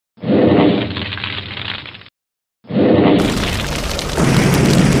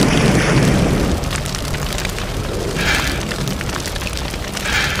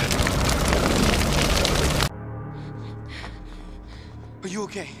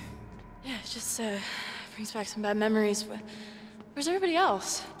Yeah, it just brings back some bad memories. Where's everybody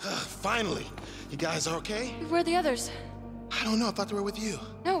else? Finally! You guys are okay? Where are the others? I don't know, I thought they were with you.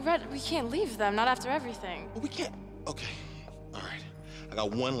 No, Red, we can't leave them, not after everything. Well, we can't. Okay, all right. I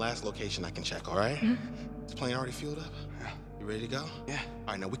got one last location I can check, all right? Mm-hmm. Is the plane already fueled up? Yeah. You ready to go? Yeah.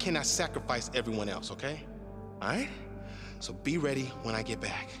 All right, now we cannot sacrifice everyone else, okay? All right? So be ready when I get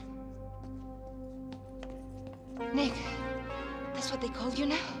back. Nick, that's what they call you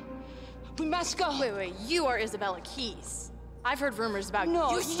now? We must go. Wait, you are Isabella Keys. I've heard rumors about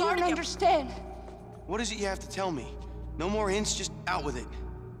No, you you starting don't a- understand. What is it you have to tell me? No more hints, just out with it.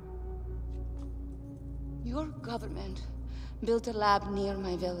 Your government built a lab near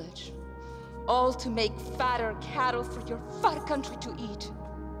my village. All to make fatter cattle for your fat country to eat.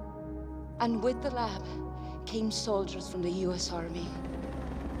 And with the lab came soldiers from the US Army.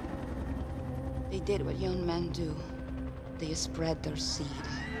 They did what young men do. They spread their seed.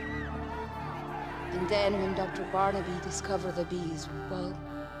 And then when Dr. Barnaby discovered the bees, well,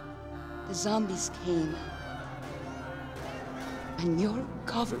 the zombies came. And your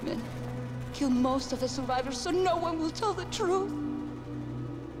government killed most of the survivors so no one will tell the truth.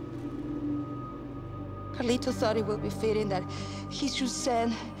 Carlito thought it would be fitting that he should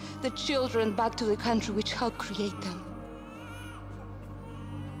send the children back to the country which helped create them.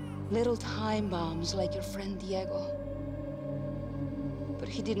 Little time bombs like your friend Diego. But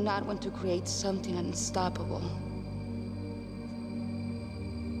he did not want to create something unstoppable.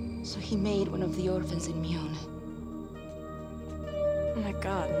 So he made one of the orphans immune. Oh my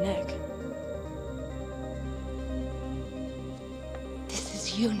God, Nick. This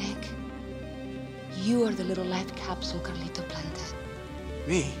is you, Nick. You are the little life capsule Carlito planted.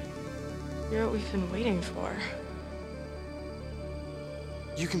 Me? You're what we've been waiting for.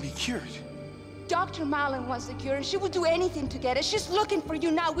 You can be cured. Dr. Malin wants the cure, and she would do anything to get it. She's looking for you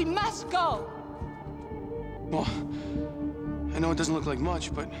now. We must go. Well, I know it doesn't look like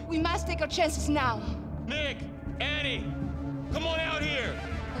much, but... We must take our chances now. Nick! Annie! Come on out here!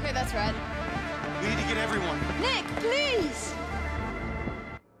 Okay, that's Red. We need to get everyone. Nick, please!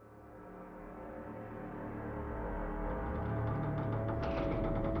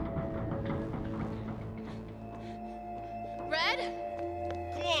 Red?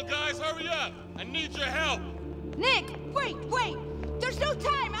 Come on, guys, hurry up! I need your help! Nick, wait! There's no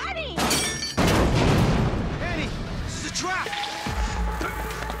time, Annie! Annie! This is a trap!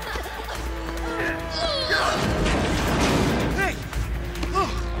 Hey!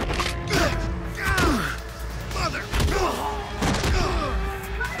 Mother!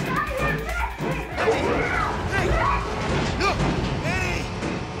 Hey! No! Eddie!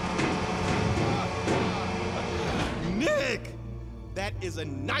 Nick! That is a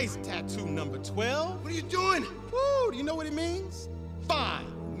nice tattoo, number 12. What are you doing? Woo, do you know what it means?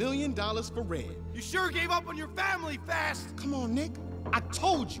 $5 million for Red. You sure gave up on your family fast. Come on, Nick. I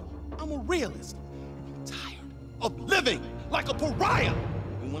told you, I'm a realist. I'm tired of living like a pariah.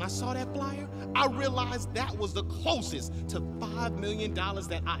 And when I saw that flyer, I realized that was the closest to $5 million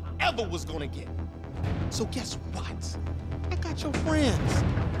that I ever was gonna get. So guess what? I got your friends.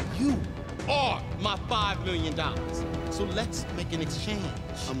 You are my $5 million. So let's make an exchange.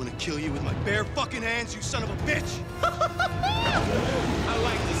 I'm gonna kill you with my bare fucking hands, you son of a bitch! I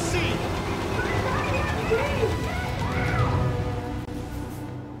like to see it.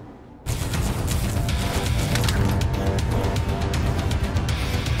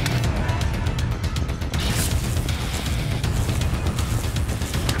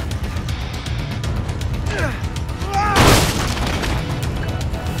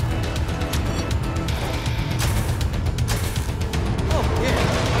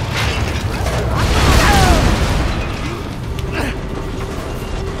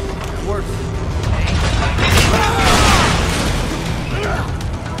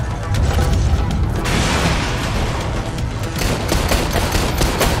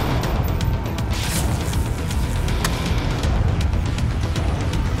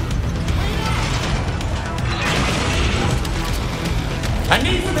 I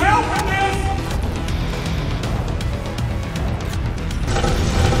need some help with this!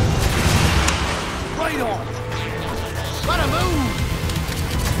 Right on! Gotta move!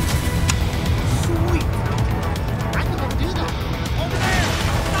 Sweet! I can go do that. Over there!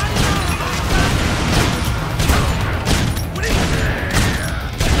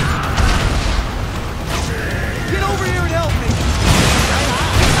 Get over here and help me!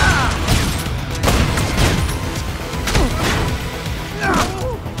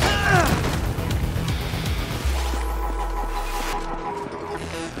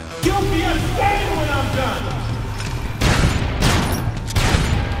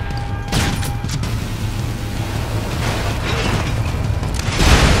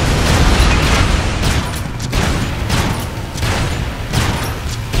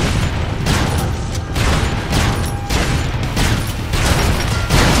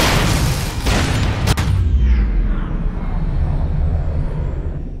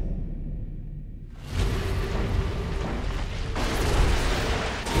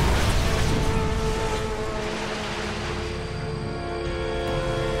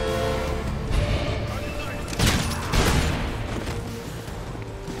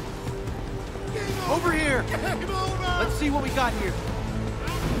 see what we got here.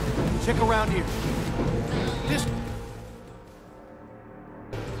 Check around here. This...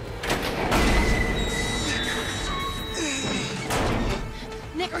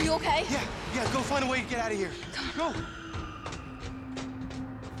 Nick, are you okay? Yeah, go find a way to get out of here. Go!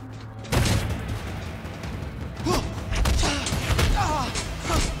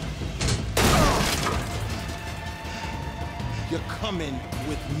 You're coming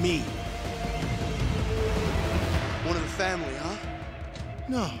with me. One of the family, huh?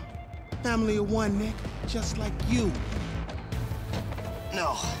 No. Family of one, Nick. Just like you.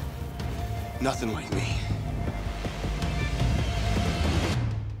 No. Nothing like me.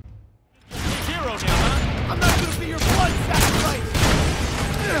 Hero now, huh? I'm not gonna be your blood sacrifice!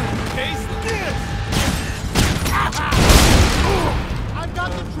 Taste this! I've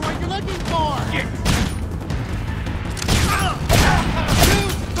got the droid you're looking for!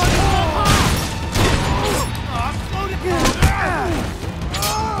 Slow it down!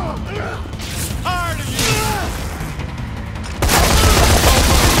 Tired of you!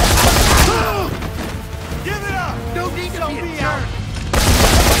 Give it up! No need to be a jerk!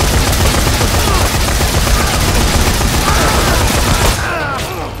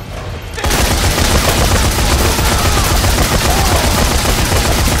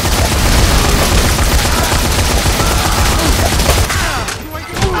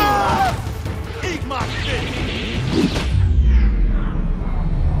 Eat my fish!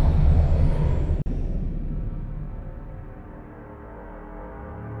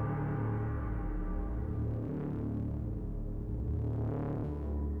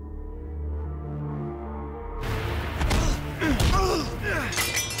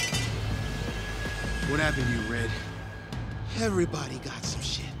 What happened to you, Red? Everybody got some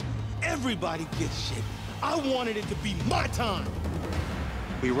shit. Everybody gets shit. I wanted it to be my time.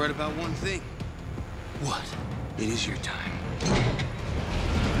 We were right about one thing. What? It is your time.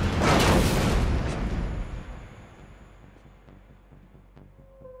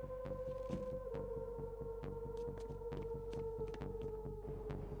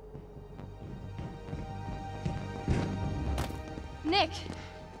 Nick!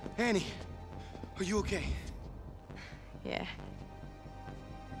 Annie, are you okay? Yeah.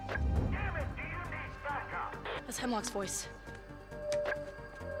 Damn it, do you need backup? That's Hemlock's voice.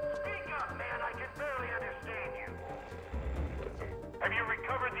 Speak up, man, I can barely understand you. Have you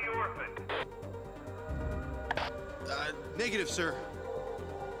recovered the orphan? Negative, sir.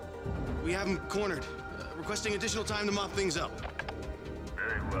 We have him cornered. Requesting additional time to mop things up.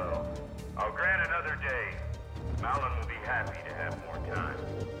 Very well. I'll grant another day. Malin will be happy to have more time.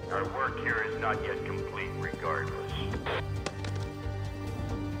 Our work here is not yet complete regardless.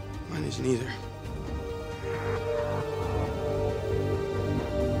 Mine isn't either.